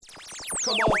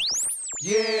Come on.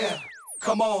 Yeah.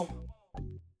 Come on.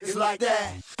 It's like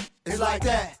that. It's like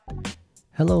that.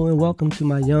 Hello and welcome to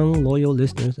my young, loyal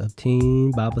listeners of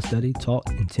Teen Bible Study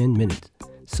Taught in 10 Minutes.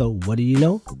 So what do you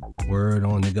know? Word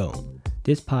on the go.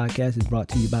 This podcast is brought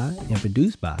to you by and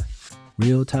produced by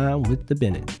Real Time with the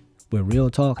Bennett, where real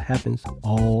talk happens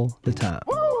all the time.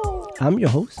 I'm your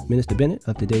host, Minister Bennett,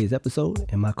 of today's episode,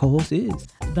 and my co-host is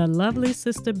the lovely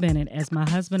Sister Bennett, as my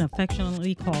husband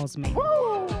affectionately calls me.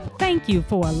 Thank you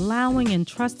for allowing and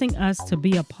trusting us to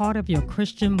be a part of your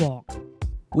Christian walk.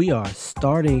 We are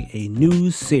starting a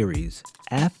new series,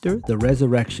 After the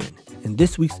Resurrection. In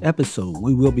this week's episode,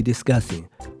 we will be discussing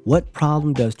what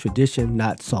problem does tradition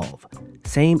not solve?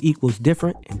 Same equals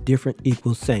different and different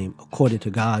equals same, according to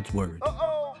God's word.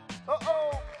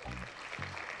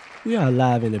 We are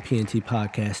live in the PNT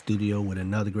podcast studio with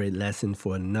another great lesson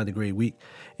for another great week.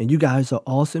 And you guys are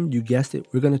awesome. You guessed it.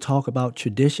 We're going to talk about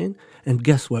tradition. And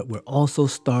guess what? We're also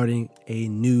starting a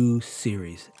new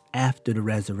series, After the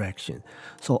Resurrection.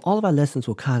 So all of our lessons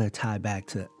will kind of tie back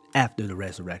to after the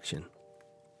resurrection.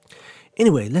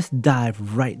 Anyway, let's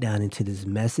dive right down into this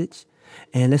message.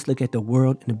 And let's look at the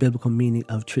world and the biblical meaning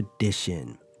of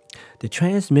tradition. The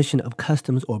transmission of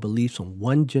customs or beliefs from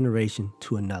one generation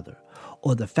to another,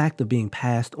 or the fact of being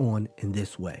passed on in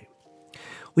this way.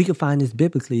 We can find this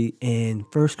biblically in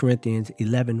 1 Corinthians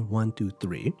 11,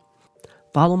 1-3.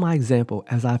 Follow my example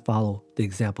as I follow the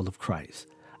example of Christ.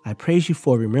 I praise you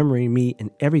for remembering me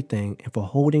in everything and for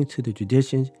holding to the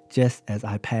traditions just as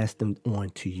I passed them on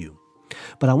to you.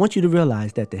 But I want you to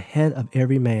realize that the head of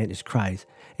every man is Christ,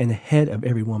 and the head of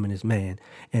every woman is man,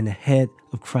 and the head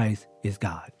of Christ is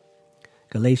God.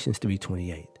 Galatians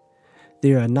 3:28.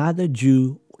 There are neither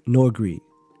Jew nor Greek.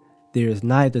 There is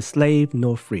neither slave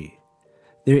nor free.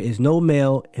 There is no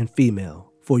male and female,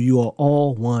 for you are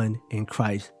all one in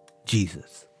Christ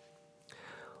Jesus.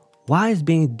 Why is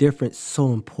being different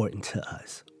so important to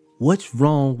us? What's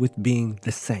wrong with being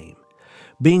the same?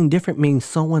 Being different means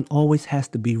someone always has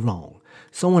to be wrong.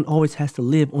 Someone always has to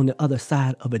live on the other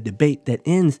side of a debate that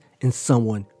ends in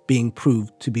someone being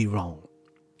proved to be wrong.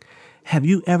 Have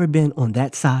you ever been on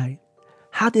that side?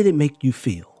 How did it make you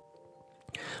feel?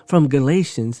 From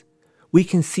Galatians, we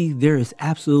can see there is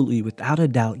absolutely, without a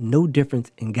doubt, no difference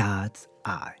in God's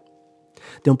eye.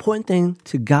 The important thing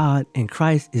to God and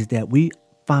Christ is that we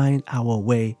find our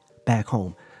way back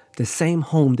home, the same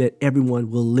home that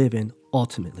everyone will live in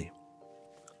ultimately.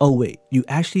 Oh wait, you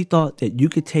actually thought that you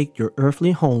could take your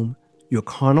earthly home, your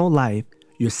carnal life,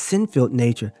 your sin-filled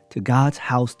nature to God's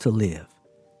house to live?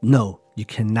 No, you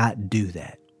cannot do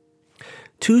that.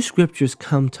 Two scriptures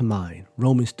come to mind,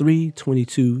 Romans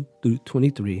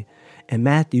 3:22-23 and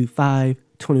Matthew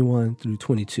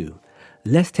 5:21-22.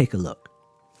 Let's take a look.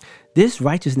 This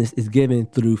righteousness is given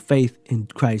through faith in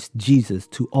Christ Jesus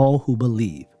to all who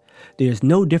believe. There is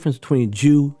no difference between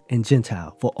Jew and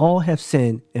Gentile, for all have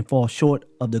sinned and fall short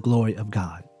of the glory of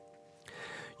God.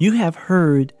 You have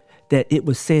heard that it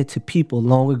was said to people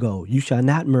long ago, you shall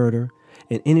not murder,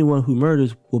 and anyone who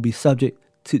murders will be subject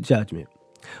to judgment.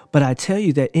 But I tell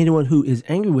you that anyone who is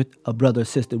angry with a brother or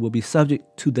sister will be subject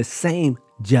to the same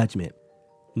judgment.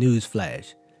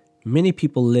 Newsflash. Many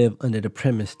people live under the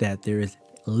premise that there is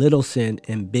little sin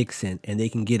and big sin, and they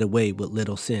can get away with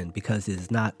little sin because it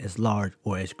is not as large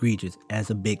or as egregious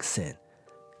as a big sin.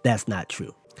 That's not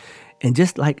true. And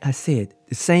just like I said,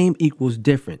 the same equals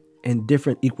different, and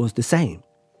different equals the same.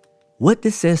 What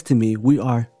this says to me, we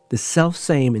are the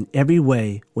self-same in every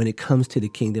way when it comes to the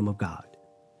kingdom of God.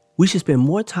 We should spend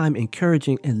more time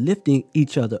encouraging and lifting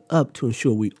each other up to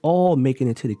ensure we all make it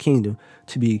into the kingdom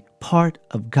to be part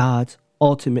of God's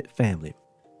ultimate family.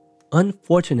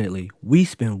 Unfortunately, we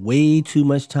spend way too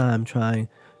much time trying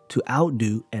to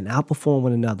outdo and outperform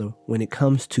one another when it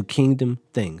comes to kingdom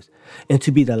things, and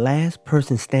to be the last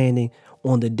person standing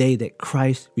on the day that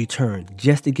Christ returned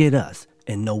just to get us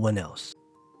and no one else.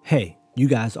 Hey, you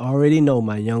guys already know,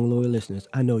 my young loyal listeners,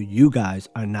 I know you guys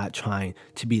are not trying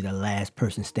to be the last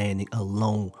person standing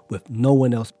alone with no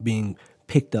one else being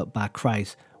picked up by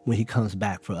Christ when he comes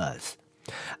back for us.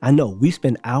 I know we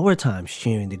spend our time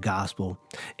sharing the gospel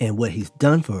and what he's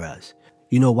done for us.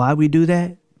 You know why we do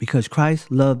that? Because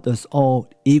Christ loved us all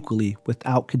equally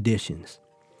without conditions.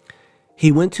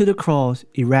 He went to the cross,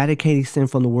 eradicating sin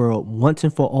from the world once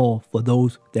and for all for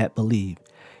those that believe.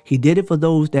 He did it for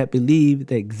those that believe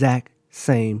the exact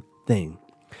same thing,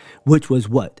 which was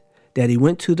what? That he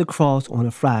went to the cross on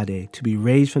a Friday to be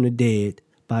raised from the dead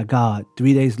by God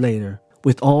 3 days later,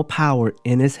 with all power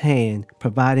in his hand,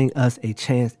 providing us a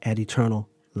chance at eternal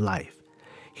life.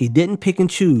 He didn't pick and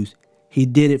choose. He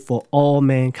did it for all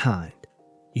mankind.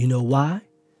 You know why?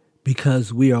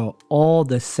 Because we are all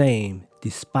the same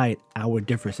despite our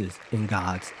differences in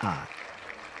God's eye.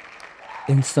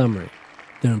 In summary,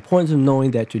 the importance of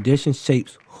knowing that tradition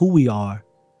shapes who we are,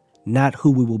 not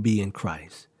who we will be in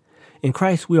Christ. In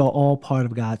Christ, we are all part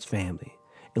of God's family,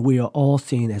 and we are all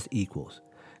seen as equals.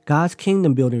 God's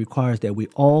kingdom building requires that we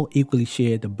all equally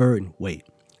share the burden weight,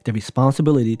 the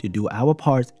responsibility to do our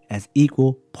parts as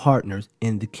equal partners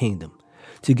in the kingdom.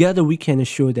 Together, we can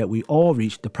ensure that we all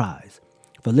reach the prize.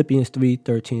 Philippians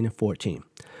 3:13 and 14.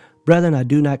 Brethren, I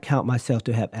do not count myself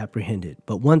to have apprehended,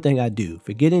 but one thing I do,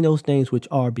 forgetting those things which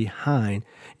are behind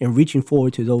and reaching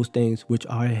forward to those things which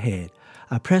are ahead,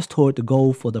 I press toward the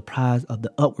goal for the prize of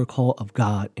the upward call of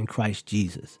God in Christ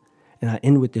Jesus. And I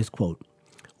end with this quote.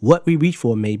 What we reach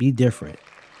for may be different,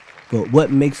 but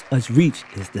what makes us reach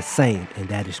is the same, and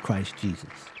that is Christ Jesus.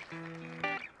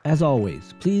 As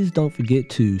always, please don't forget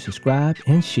to subscribe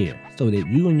and share so that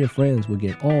you and your friends will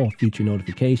get all future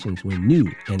notifications when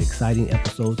new and exciting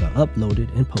episodes are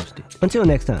uploaded and posted. Until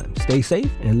next time, stay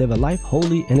safe and live a life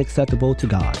holy and acceptable to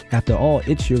God. After all,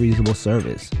 it's your reasonable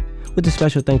service. With a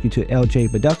special thank you to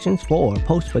LJ Productions for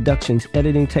post-productions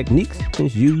editing techniques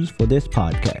used for this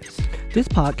podcast. This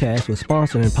podcast was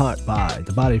sponsored in part by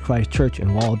the Body of Christ Church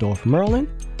in Waldorf, Maryland,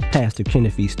 Pastor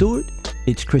Kenneth E. Stewart,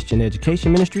 It's Christian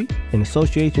Education Ministry, in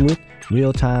association with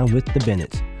Real Time with the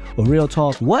Bennetts. Well, Real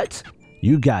Talk, what?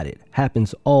 You got it.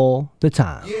 Happens all the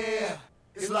time. Yeah,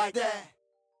 it's like that.